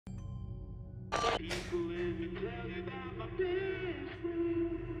Hi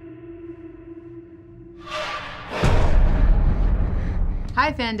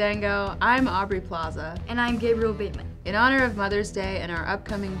Fandango, I'm Aubrey Plaza. And I'm Gabriel Bateman. In honor of Mother's Day and our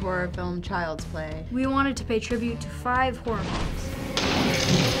upcoming horror film Child's Play, we wanted to pay tribute to 5 horror moms.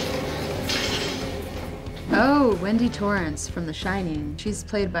 Oh, Wendy Torrance from The Shining. She's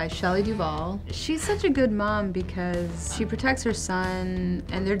played by Shelley Duvall. She's such a good mom because she protects her son,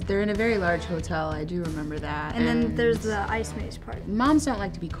 and they're in a very large hotel, I do remember that. And then there's the ice maze part. Moms don't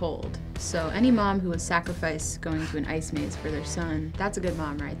like to be cold, so any mom who would sacrifice going to an ice maze for their son, that's a good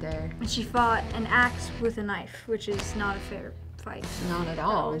mom right there. And she fought an axe with a knife, which is not a fair fight. Not at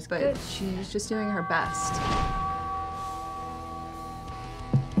all, but good. She was just doing her best.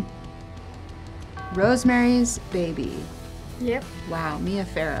 Rosemary's Baby. Yep. Wow, Mia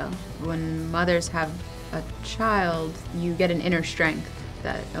Farrow. When mothers have a child, you get an inner strength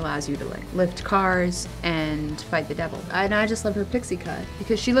that allows you to like lift cars and fight the devil. And I just love her pixie cut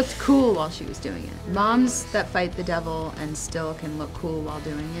because she looked cool while she was doing it. Moms that fight the devil and still can look cool while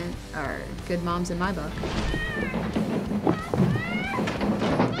doing it are good moms in my book.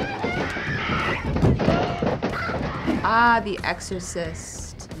 Ah, The Exorcist.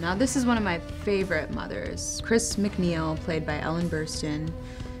 Now this is one of my favorite mothers. Chris McNeil, played by Ellen Burstyn,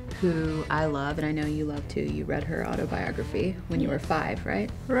 who I love, and I know you love too. You read her autobiography when you were 5, right?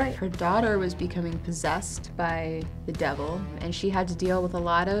 Right. Her daughter was becoming possessed by the devil, and she had to deal with a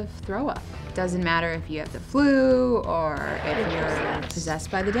lot of throw up. Doesn't matter if you have the flu or if you're possessed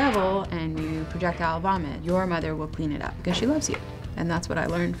by the devil and you projectile vomit, your mother will clean it up because she loves you. And that's what I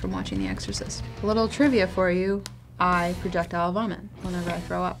learned from watching The Exorcist. A little trivia for you. I projectile vomit whenever I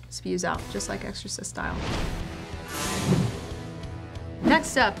throw up, spews out, just like Exorcist style.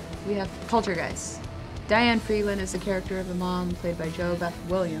 Next up, we have Poltergeist. Diane Freeland is the character of a mom played by Jo Beth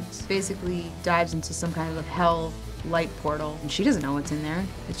Williams. Basically dives into some kind of a hell light portal, and she doesn't know what's in there.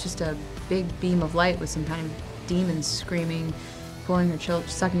 It's just a big beam of light with some kind of demons screaming, pulling her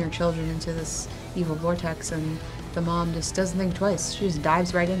sucking her children into this evil vortex, and the mom just doesn't think twice. She just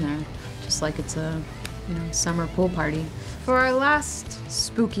dives right in there, just like it's a summer pool party. For our last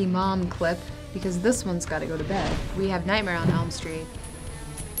spooky mom clip, because this one's gotta go to bed, we have Nightmare on Elm Street.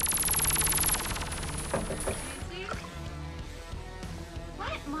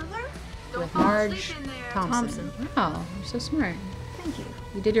 What, Mother? With Marge Thompson. Wow, you're so smart. Thank you.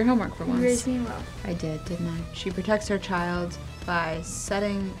 You did your homework for once. You raised me well. I did, didn't I? She protects her child by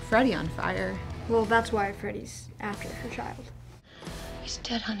setting Freddy on fire. Well, that's why Freddy's after her child. He's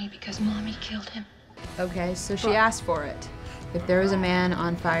dead, honey, because Mommy killed him. Okay, so she asked for it. If there was a man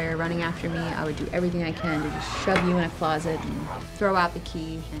on fire running after me, I would do everything I can to just shove you in a closet and throw out the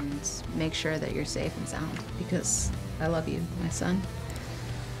key and make sure that you're safe and sound, because I love you, my son.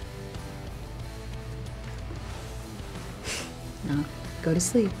 Now, go to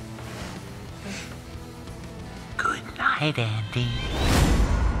sleep. Good night, Andy.